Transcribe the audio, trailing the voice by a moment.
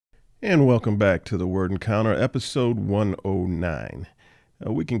And welcome back to the Word Encounter, episode 109.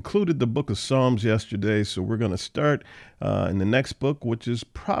 We concluded the book of Psalms yesterday, so we're going to start in the next book, which is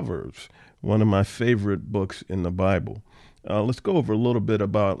Proverbs, one of my favorite books in the Bible. Let's go over a little bit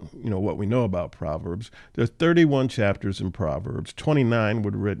about, what we know about Proverbs. There's 31 chapters in Proverbs. 29 were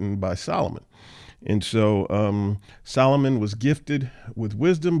written by Solomon. And so Solomon was gifted with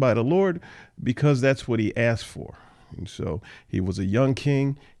wisdom by the Lord because that's what he asked for. And so he was a young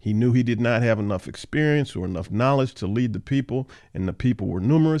king. He knew he did not have enough experience or enough knowledge to lead the people, and the people were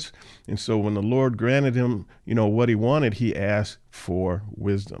numerous. And so when the Lord granted him, what he wanted, he asked for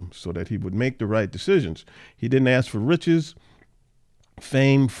wisdom so that he would make the right decisions. He didn't ask for riches,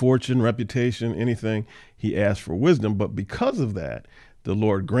 fame, fortune, reputation, anything. He asked for wisdom. But because of that, the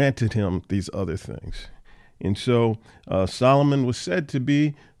Lord granted him these other things. And so Solomon was said to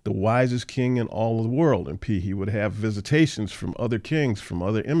be the wisest king in all of the world. And he would have visitations from other kings, from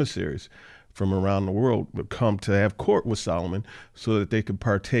other emissaries from around the world would come to have court with Solomon so that they could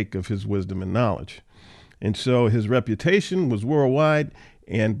partake of his wisdom and knowledge. And so his reputation was worldwide.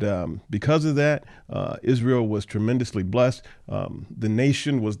 And because of that, Israel was tremendously blessed. The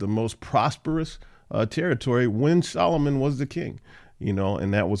nation was the most prosperous territory when Solomon was the king,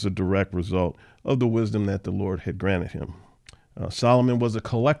 and that was a direct result of the wisdom that the Lord had granted him. Solomon was a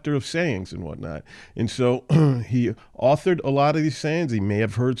collector of sayings and whatnot. And so he authored a lot of these sayings. He may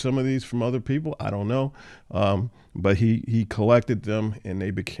have heard some of these from other people. I don't know. But he collected them and they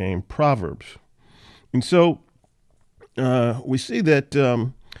became proverbs. And so we see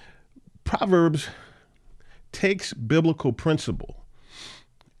that Proverbs takes biblical principle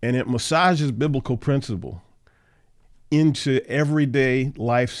and it massages biblical principle into everyday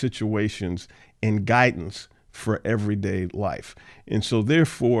life situations and guidance for everyday life. And so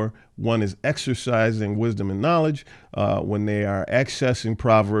therefore, one is exercising wisdom and knowledge when they are accessing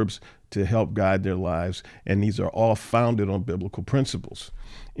Proverbs to help guide their lives. And these are all founded on biblical principles.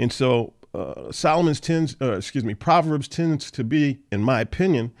 And so Proverbs tends to be, in my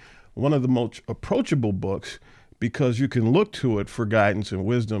opinion, one of the most approachable books because you can look to it for guidance and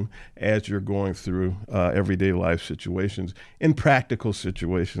wisdom as you're going through everyday life situations and practical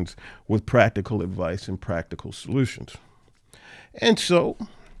situations with practical advice and practical solutions. And so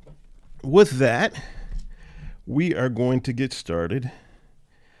with that, we are going to get started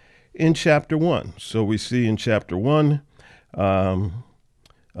in chapter 1. So we see in chapter 1,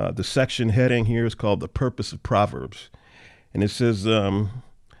 the section heading here is called the Purpose of Proverbs. And it says, the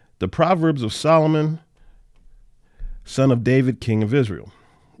Proverbs of Solomon, son of David, king of Israel.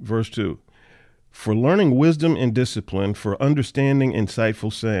 Verse 2, for learning wisdom and discipline, for understanding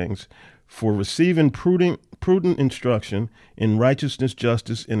insightful sayings, for receiving prudent instruction in righteousness,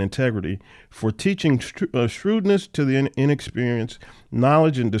 justice, and integrity, for teaching shrewdness to the inexperienced,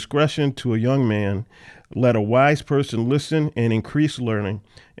 knowledge and discretion to a young man. Let a wise person listen and increase learning,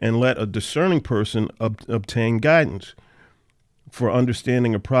 and let a discerning person obtain guidance. For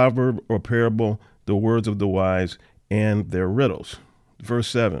understanding a proverb or parable, the words of the wise, and their riddles. Verse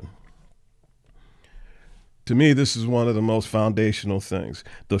 7. To me, this is one of the most foundational things.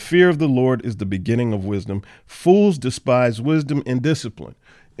 The fear of the Lord is the beginning of wisdom. Fools despise wisdom and discipline.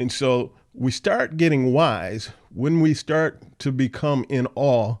 And so we start getting wise when we start to become in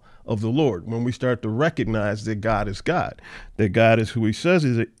awe of the Lord, when we start to recognize that God is God, that God is who he says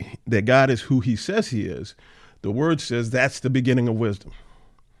is, that God is who he says he is. The word says that's the beginning of wisdom.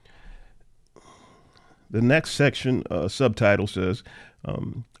 The next section, subtitle says,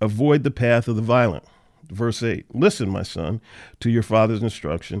 avoid the path of the violent. Verse 8, listen, my son, to your father's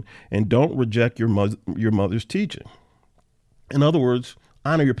instruction, and don't reject your mother's teaching. In other words,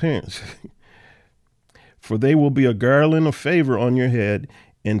 honor your parents. For they will be a garland of favor on your head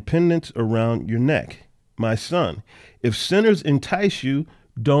and pendants around your neck. My son, if sinners entice you,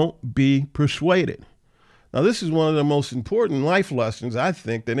 don't be persuaded. Now, this is one of the most important life lessons I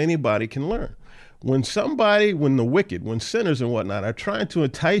think that anybody can learn. When the wicked, when sinners and whatnot are trying to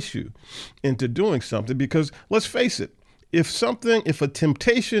entice you into doing something, because let's face it, if a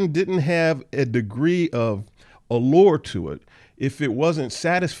temptation didn't have a degree of allure to it, if it wasn't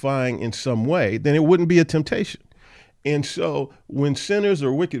satisfying in some way, then it wouldn't be a temptation. And so when sinners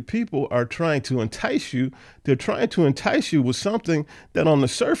or wicked people are trying to entice you, they're trying to entice you with something that on the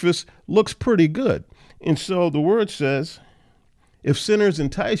surface looks pretty good. And so the word says, if sinners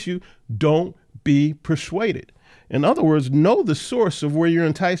entice you, don't be persuaded. In other words, know the source of where your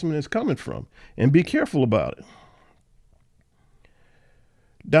enticement is coming from and be careful about it.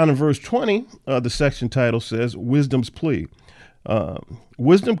 Down in verse 20, the section title says, Wisdom's Plea.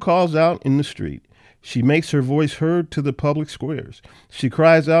 Wisdom calls out in the street. She makes her voice heard to the public squares. She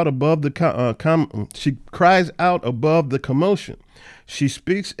cries out above the commotion. She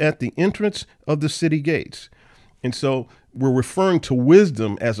speaks at the entrance of the city gates. And so we're referring to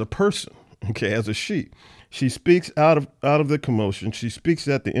wisdom as a person, okay, as a she. She speaks out of the commotion. She speaks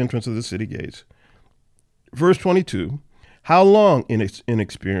at the entrance of the city gates. Verse 22, how long,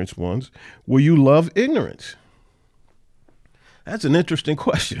 inexperienced ones, will you love ignorance? That's an interesting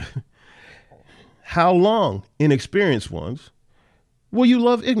question. How long, inexperienced ones, will you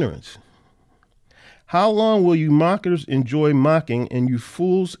love ignorance? How long will you mockers enjoy mocking and you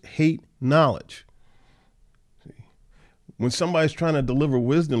fools hate knowledge? When somebody's trying to deliver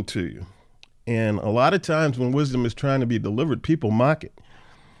wisdom to you, and a lot of times when wisdom is trying to be delivered, people mock it.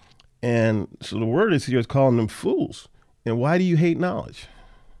 And so the word is here is calling them fools. And why do you hate knowledge?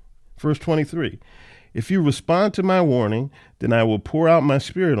 Verse 23, if you respond to my warning, then I will pour out my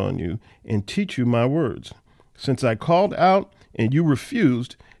spirit on you and teach you my words. Since I called out and you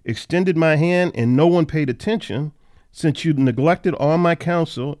refused, extended my hand and no one paid attention, since you neglected all my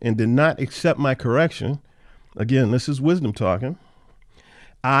counsel and did not accept my correction, again, this is wisdom talking,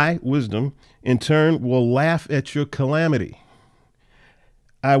 I, wisdom, in turn will laugh at your calamity.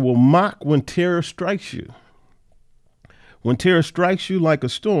 I will mock when terror strikes you. When terror strikes you like a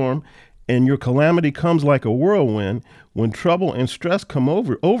storm and your calamity comes like a whirlwind, when trouble and stress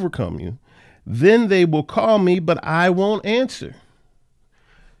overcome you, then they will call me, but I won't answer.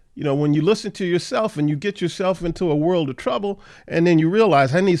 You know, when you listen to yourself and you get yourself into a world of trouble and then you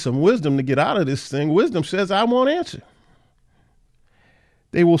realize I need some wisdom to get out of this thing, wisdom says I won't answer.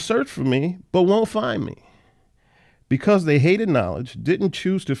 They will search for me, but won't find me. Because they hated knowledge, didn't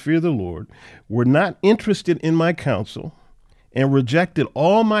choose to fear the Lord, were not interested in my counsel, and rejected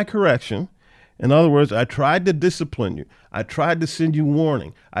all my correction. In other words, I tried to discipline you. I tried to send you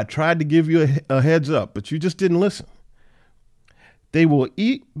warning. I tried to give you a heads up, but you just didn't listen. They will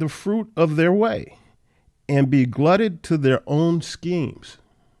eat the fruit of their way and be glutted to their own schemes.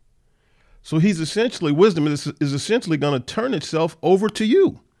 So wisdom is essentially going to turn itself over to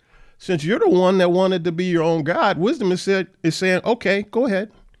you. Since you're the one that wanted to be your own God, wisdom is saying, okay, go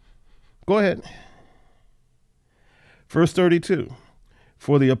ahead. Go ahead. Verse 32,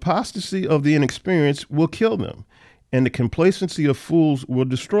 for the apostasy of the inexperienced will kill them, and the complacency of fools will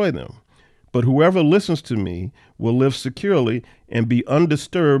destroy them. But whoever listens to me will live securely and be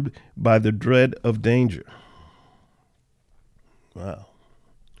undisturbed by the dread of danger. Wow.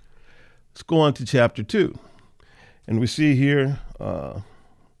 Let's go on to chapter 2. And we see here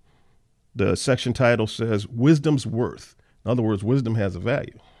the section title says, Wisdom's Worth. In other words, wisdom has a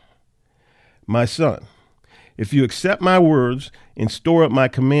value. My son, if you accept my words and store up my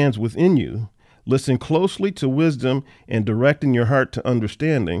commands within you, listen closely to wisdom and directing your heart to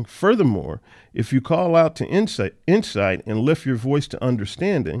understanding. Furthermore, if you call out to insight and lift your voice to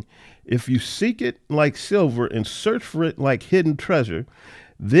understanding, if you seek it like silver and search for it like hidden treasure,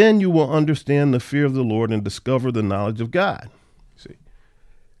 then you will understand the fear of the Lord and discover the knowledge of God. See,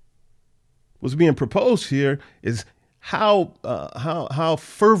 what's being proposed here is how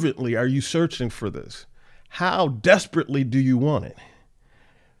fervently are you searching for this? How desperately do you want it?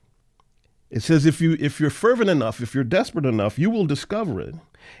 It says if you're fervent enough, if you're desperate enough, you will discover it,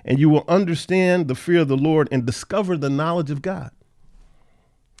 and you will understand the fear of the Lord and discover the knowledge of God.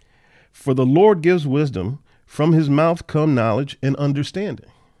 For the Lord gives wisdom, from his mouth come knowledge and understanding.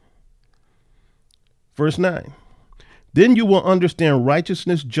 Verse 9, then you will understand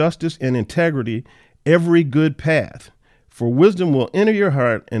righteousness, justice, and integrity, every good path. For wisdom will enter your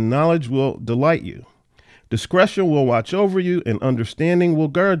heart, and knowledge will delight you. Discretion will watch over you, and understanding will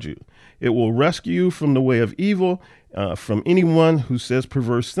guard you. It will rescue you from the way of evil, from anyone who says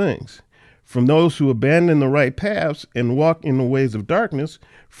perverse things, from those who abandon the right paths and walk in the ways of darkness,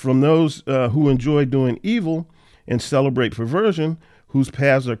 from those who enjoy doing evil and celebrate perversion, whose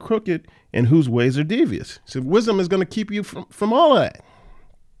paths are crooked and whose ways are devious. So wisdom is going to keep you from all of that.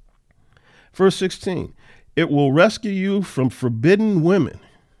 Verse 16, it will rescue you from forbidden women.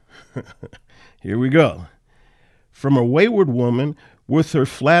 Here we go. From a wayward woman with her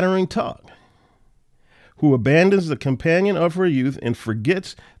flattering talk, who abandons the companion of her youth and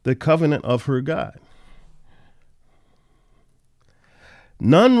forgets the covenant of her God.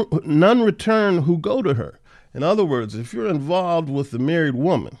 None return who go to her. In other words, if you're involved with the married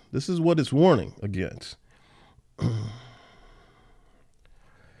woman, this is what it's warning against.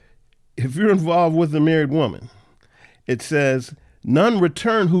 If you're involved with the married woman, it says, none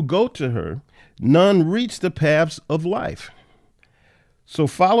return who go to her, none reach the paths of life. So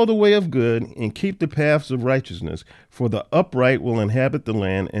follow the way of good and keep the paths of righteousness, for the upright will inhabit the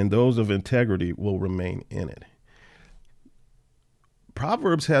land, and those of integrity will remain in it.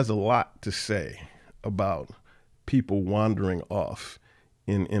 Proverbs has a lot to say about people wandering off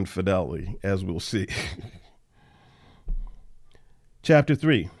in infidelity, as we'll see. Chapter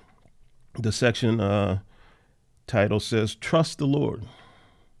 3, the section title says, Trust the Lord.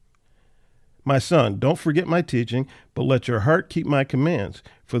 My son, don't forget my teaching, but let your heart keep my commands,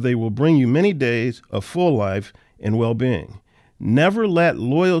 for they will bring you many days of full life and well-being. Never let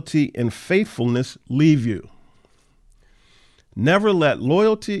loyalty and faithfulness leave you. Never let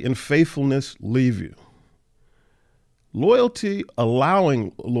loyalty and faithfulness leave you. Loyalty,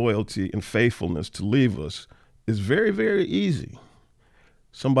 allowing loyalty and faithfulness to leave us is very, very easy.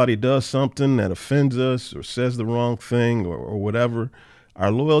 Somebody does something that offends us or says the wrong thing or whatever, our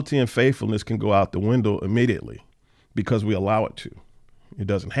loyalty and faithfulness can go out the window immediately because we allow it to. It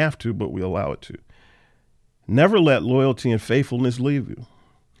doesn't have to, but we allow it to. Never let loyalty and faithfulness leave you.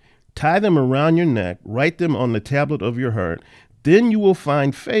 Tie them around your neck, write them on the tablet of your heart. Then you will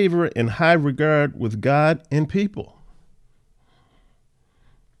find favor and high regard with God and people.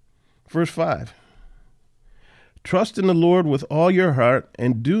 Verse 5. Trust in the Lord with all your heart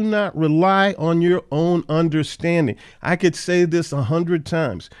and do not rely on your own understanding. I could say this 100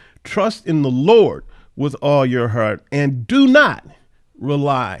 times. Trust in the Lord with all your heart and do not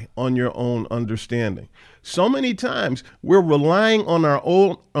rely on your own understanding. So many times we're relying on our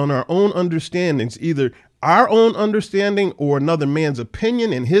own understandings, either our own understanding or another man's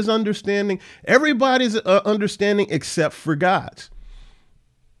opinion and his understanding, everybody's understanding except for God's.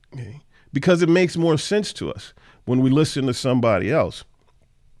 Okay? Because it makes more sense to us when we listen to somebody else.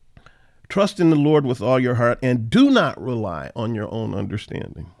 Trust in the Lord with all your heart and do not rely on your own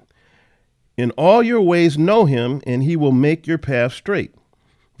understanding. In all your ways know him, and he will make your path straight.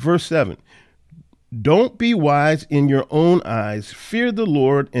 Verse 7. Don't be wise in your own eyes. Fear the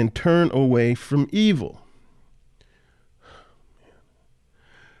Lord and turn away from evil.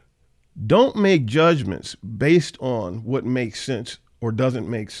 Don't make judgments based on what makes sense or doesn't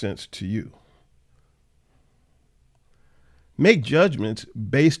make sense to you. Make judgments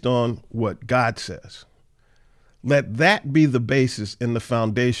based on what God says. Let that be the basis and the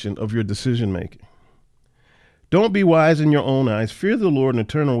foundation of your decision making. Don't be wise in your own eyes. Fear the Lord and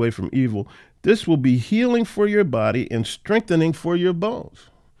turn away from evil. This will be healing for your body and strengthening for your bones.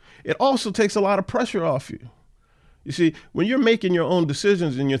 It also takes a lot of pressure off you. You see, when you're making your own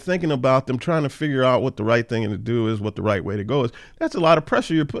decisions and you're thinking about them, trying to figure out what the right thing to do is, what the right way to go is, that's a lot of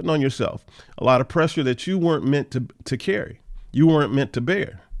pressure you're putting on yourself. A lot of pressure that you weren't meant to carry. You weren't meant to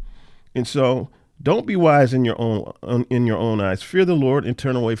bear. And so don't be wise in your own eyes. Fear the Lord and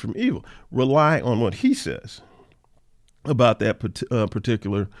turn away from evil. Rely on what he says about that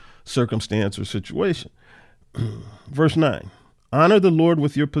particular circumstance or situation. Verse 9, honor the Lord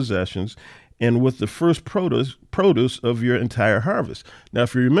with your possessions and with the first produce of your entire harvest. Now,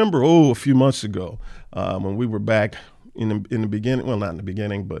 if you remember, a few months ago, when we were back in the beginning, well, not in the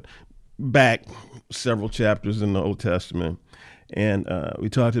beginning, but back several chapters in the Old Testament, and we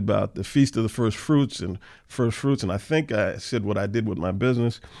talked about the Feast of the First Fruits, and I think I said what I did with my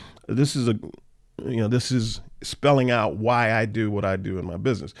business. This is spelling out why I do what I do in my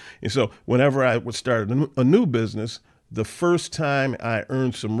business. And so whenever I would start a new business, the first time I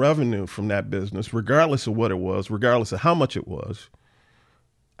earned some revenue from that business, regardless of what it was, regardless of how much it was,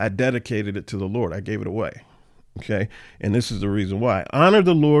 I dedicated it to the Lord. I gave it away. Okay. And this is the reason why. Honor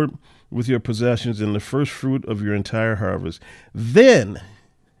the Lord with your possessions and the first fruit of your entire harvest. Then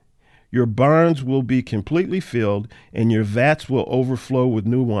your barns will be completely filled and your vats will overflow with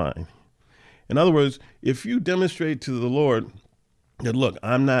new wine. In other words, if you demonstrate to the Lord that, look,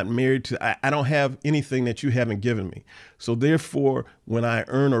 I'm not married to, I don't have anything that you haven't given me. So therefore, when I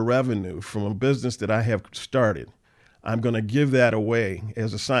earn a revenue from a business that I have started, I'm going to give that away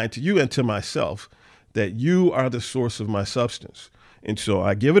as a sign to you and to myself that you are the source of my substance. And so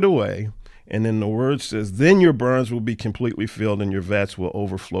I give it away. And then the word says, then your barns will be completely filled and your vats will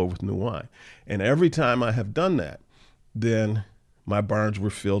overflow with new wine. And every time I have done that, then my barns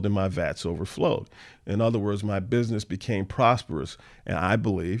were filled and my vats overflowed. In other words, my business became prosperous. And I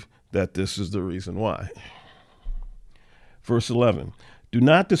believe that this is the reason why. Verse 11, do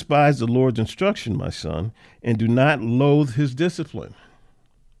not despise the Lord's instruction, my son, and do not loathe his discipline.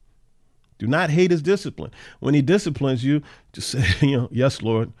 Do not hate his discipline. When he disciplines you, just say, yes,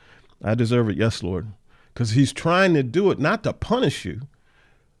 Lord, I deserve it. Yes, Lord. Because he's trying to do it not to punish you,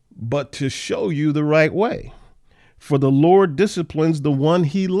 but to show you the right way. For the Lord disciplines the one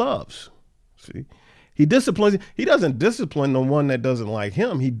he loves. See, He disciplines. He doesn't discipline the one that doesn't like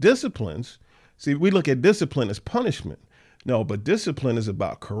him. He disciplines. See, we look at discipline as punishment. No, but discipline is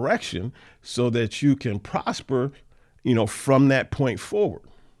about correction so that you can prosper, from that point forward.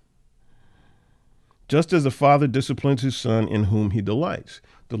 Just as the Father disciplines his Son in whom he delights,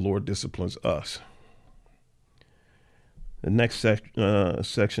 the Lord disciplines us. The next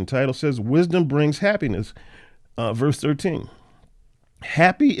section title says, Wisdom brings happiness. Verse 13.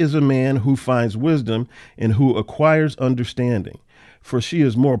 Happy is a man who finds wisdom and who acquires understanding, for she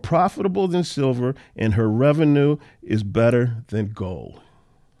is more profitable than silver and her revenue is better than gold.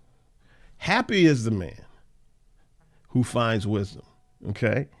 Happy is the man who finds wisdom.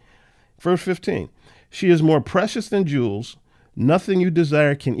 Okay. Verse 15. She is more precious than jewels. Nothing you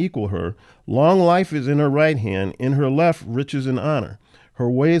desire can equal her. Long life is in her right hand, in her left riches and honor. Her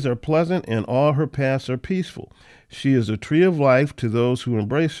ways are pleasant and all her paths are peaceful. She is a tree of life to those who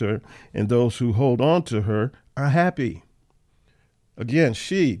embrace her, and those who hold on to her are happy. Again,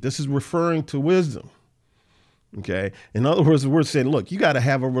 this is referring to wisdom. Okay. In other words, we're saying, look, you got to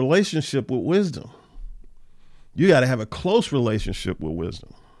have a relationship with wisdom. You got to have a close relationship with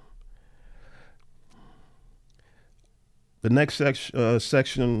wisdom. The next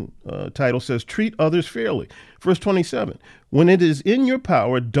section title says, treat others fairly. Verse 27, when it is in your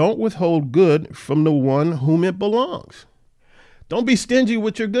power, don't withhold good from the one whom it belongs. Don't be stingy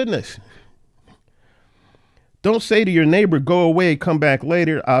with your goodness. Don't say to your neighbor, go away, come back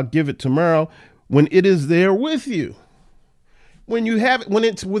later, I'll give it tomorrow, when it is there with you. When you have it, when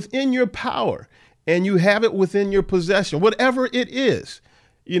it's within your power and you have it within your possession, whatever it is,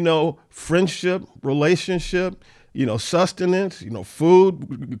 friendship, relationship, sustenance,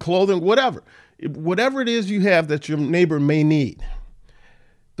 food, clothing, whatever it is you have that your neighbor may need.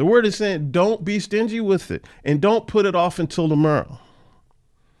 The word is saying, don't be stingy with it and don't put it off until tomorrow.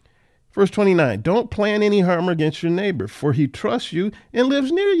 Verse 29, don't plan any harm against your neighbor, for he trusts you and lives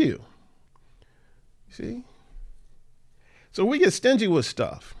near you. See? So we get stingy with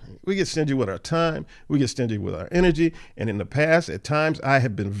stuff. We get stingy with our time. We get stingy with our energy. And in the past, at times, I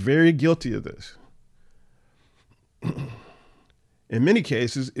have been very guilty of this. In many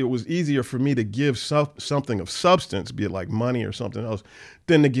cases, it was easier for me to give something of substance, be it like money or something else,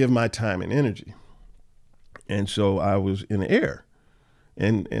 than to give my time and energy. And so I was in error.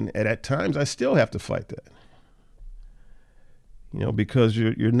 And at times, I still have to fight that. Because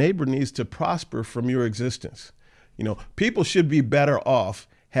your neighbor needs to prosper from your existence. People should be better off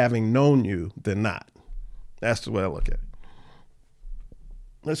having known you than not. That's the way I look at it.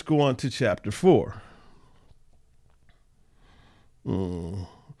 Let's go on to chapter 4. And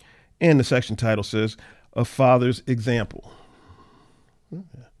the section title says, A Father's Example.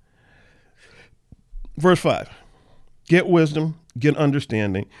 Verse 5, get wisdom, get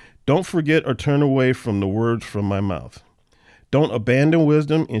understanding. Don't forget or turn away from the words from my mouth. Don't abandon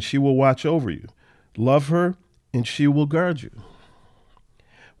wisdom, and she will watch over you. Love her, and she will guard you.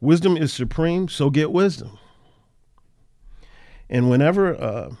 Wisdom is supreme, so get wisdom. And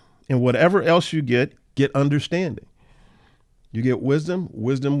whatever else you get understanding. You get wisdom,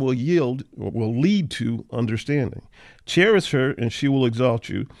 wisdom will lead to understanding. Cherish her, and she will exalt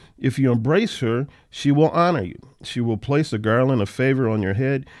you. If you embrace her, she will honor you. She will place a garland of favor on your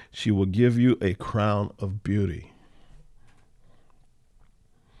head. She will give you a crown of beauty.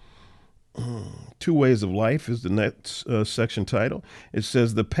 2 ways of life is the next section title. It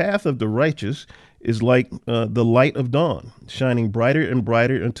says, the path of the righteous is like the light of dawn, shining brighter and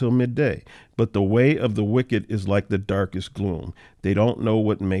brighter until midday. But the way of the wicked is like the darkest gloom. They don't know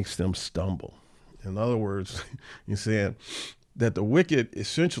what makes them stumble. In other words, you're saying that the wicked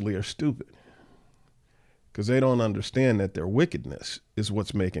essentially are stupid because they don't understand that their wickedness is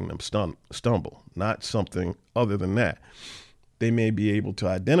what's making them stumble, not something other than that. They may be able to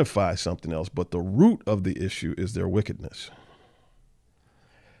identify something else, but the root of the issue is their wickedness.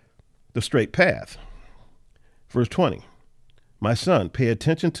 The straight path. Verse 20, my son, pay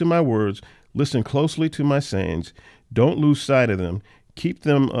attention to my words. Listen closely to my sayings. Don't lose sight of them. Keep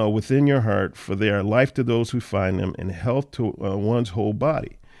them within your heart, for they are life to those who find them and health to one's whole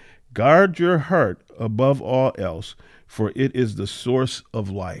body. Guard your heart above all else, for it is the source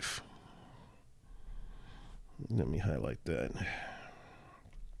of life. Let me highlight that.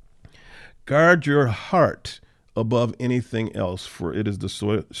 Guard your heart above anything else, for it is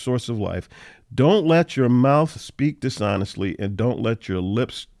the source of life. Don't let your mouth speak dishonestly, and don't let your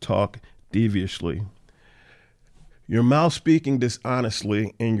lips talk deviously. Your mouth speaking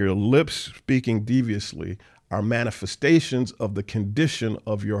dishonestly and your lips speaking deviously are manifestations of the condition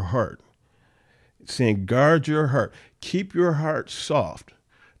of your heart. It's saying, guard your heart. Keep your heart soft.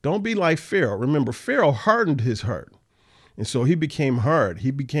 Don't be like Pharaoh. Remember, Pharaoh hardened his heart. And so he became hard.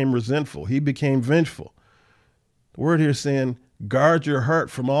 He became resentful. He became vengeful. The word here is saying, guard your heart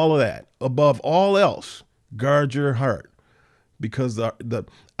from all of that. Above all else, guard your heart. Because out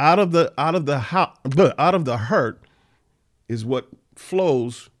of the heart is what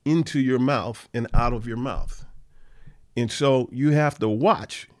flows into your mouth and out of your mouth. And so you have to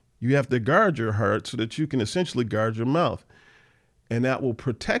watch. You have to guard your heart so that you can essentially guard your mouth. And that will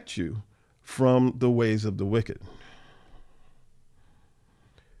protect you from the ways of the wicked.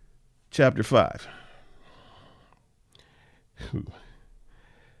 Chapter 5.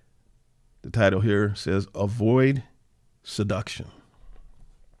 The title here says, Avoid Seduction.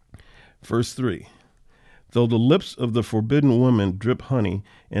 Verse 3. Though the lips of the forbidden woman drip honey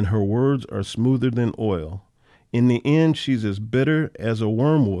and her words are smoother than oil, in the end she's as bitter as a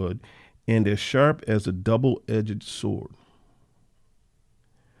wormwood and as sharp as a double-edged sword.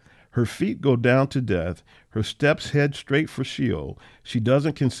 Her feet go down to death. Her steps head straight for Sheol. She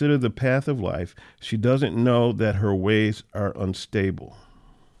doesn't consider the path of life. She doesn't know that her ways are unstable.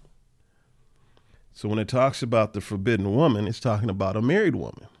 So when it talks about the forbidden woman, it's talking about a married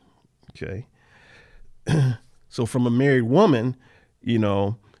woman. Okay. So from a married woman,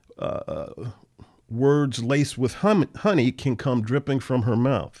 words laced with honey can come dripping from her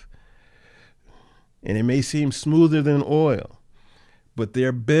mouth. And it may seem smoother than oil, but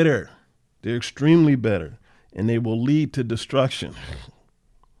they're bitter. They're extremely bitter, and they will lead to destruction.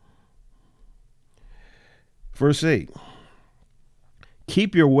 Verse 8.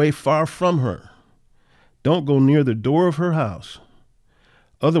 Keep your way far from her. Don't go near the door of her house.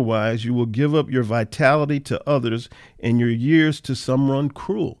 Otherwise, you will give up your vitality to others and your years to someone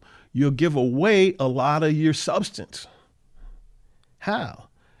cruel. You'll give away a lot of your substance. How?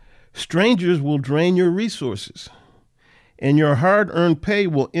 Strangers will drain your resources, and your hard-earned pay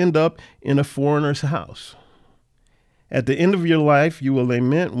will end up in a foreigner's house. At the end of your life, you will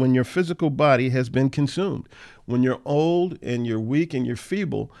lament when your physical body has been consumed. When you're old and you're weak and you're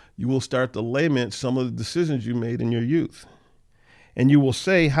feeble, you will start to lament some of the decisions you made in your youth. And you will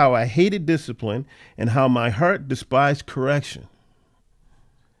say how I hated discipline and how my heart despised correction.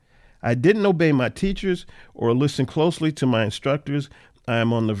 I didn't obey my teachers or listen closely to my instructors. I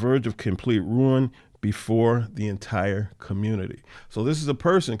am on the verge of complete ruin before the entire community. So this is a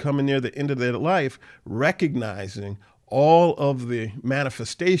person coming near the end of their life, recognizing all of the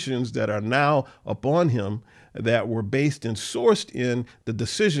manifestations that are now upon him that were based and sourced in the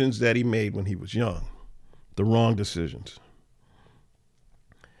decisions that he made when he was young, the wrong decisions.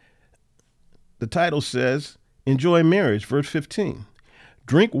 The title says, Enjoy marriage, verse 15.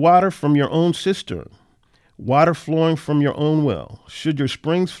 Drink water from your own cistern, water flowing from your own well. Should your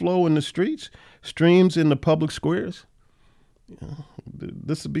springs flow in the streets, streams in the public squares?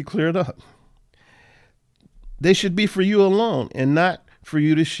 This will be cleared up. They should be for you alone and not for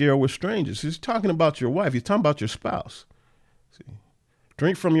you to share with strangers. He's talking about your wife. He's talking about your spouse. See?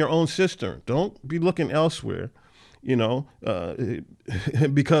 Drink from your own cistern. Don't be looking elsewhere,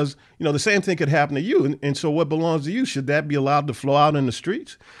 because, the same thing could happen to you. And so what belongs to you, should that be allowed to flow out in the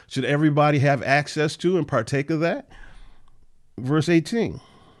streets? Should everybody have access to and partake of that? Verse 18.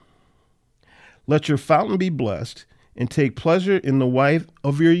 Let your fountain be blessed and take pleasure in the wife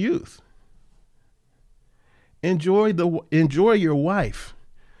of your youth. Enjoy your wife,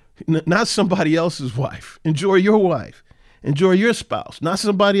 not somebody else's wife. Enjoy your wife. Enjoy your spouse, not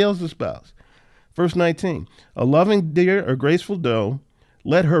somebody else's spouse. Verse 19, a loving deer or graceful doe,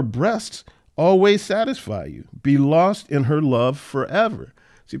 let her breasts always satisfy you. Be lost in her love forever.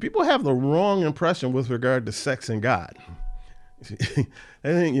 See, people have the wrong impression with regard to sex and God. They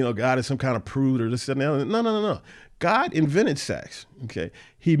think, God is some kind of prude or this and that. No. God invented sex. Okay.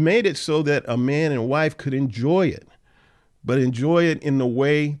 He made it so that a man and wife could enjoy it, but enjoy it in the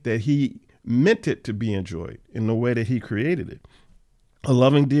way that he meant it to be enjoyed, in the way that he created it. A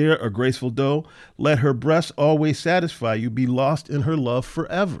loving deer, a graceful doe, let her breasts always satisfy you. Be lost in her love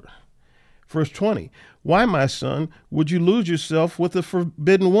forever. Verse 20, why, my son, would you lose yourself with a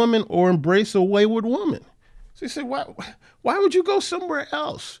forbidden woman or embrace a wayward woman? So you say, why would you go somewhere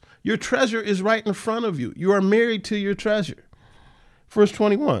else? Your treasure is right in front of you. You are married to your treasure. Verse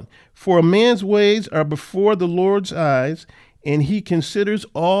 21, for a man's ways are before the Lord's eyes, and he considers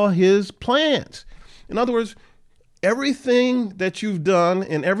all his plans. In other words, everything that you've done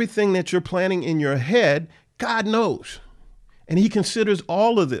and everything that you're planning in your head, God knows. And he considers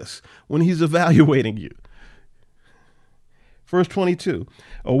all of this when he's evaluating you. Verse 22,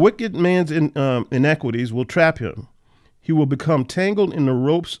 a wicked man's inequities will trap him. He will become tangled in the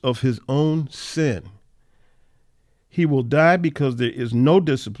ropes of his own sin. He will die because there is no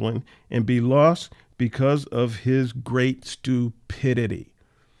discipline and be lost because of his great stupidity.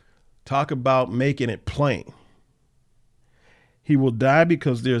 Talk about making it plain. He will die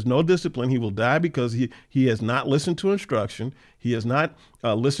because there's no discipline. He will die because he has not listened to instruction. He has not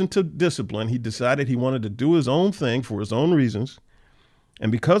listened to discipline. He decided he wanted to do his own thing for his own reasons.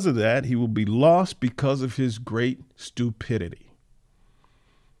 And because of that, he will be lost because of his great stupidity.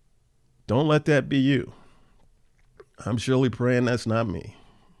 Don't let that be you. I'm surely praying that's not me.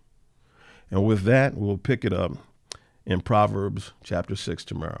 And with that, we'll pick it up in Proverbs chapter 6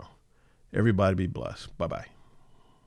 tomorrow. Everybody be blessed. Bye-bye.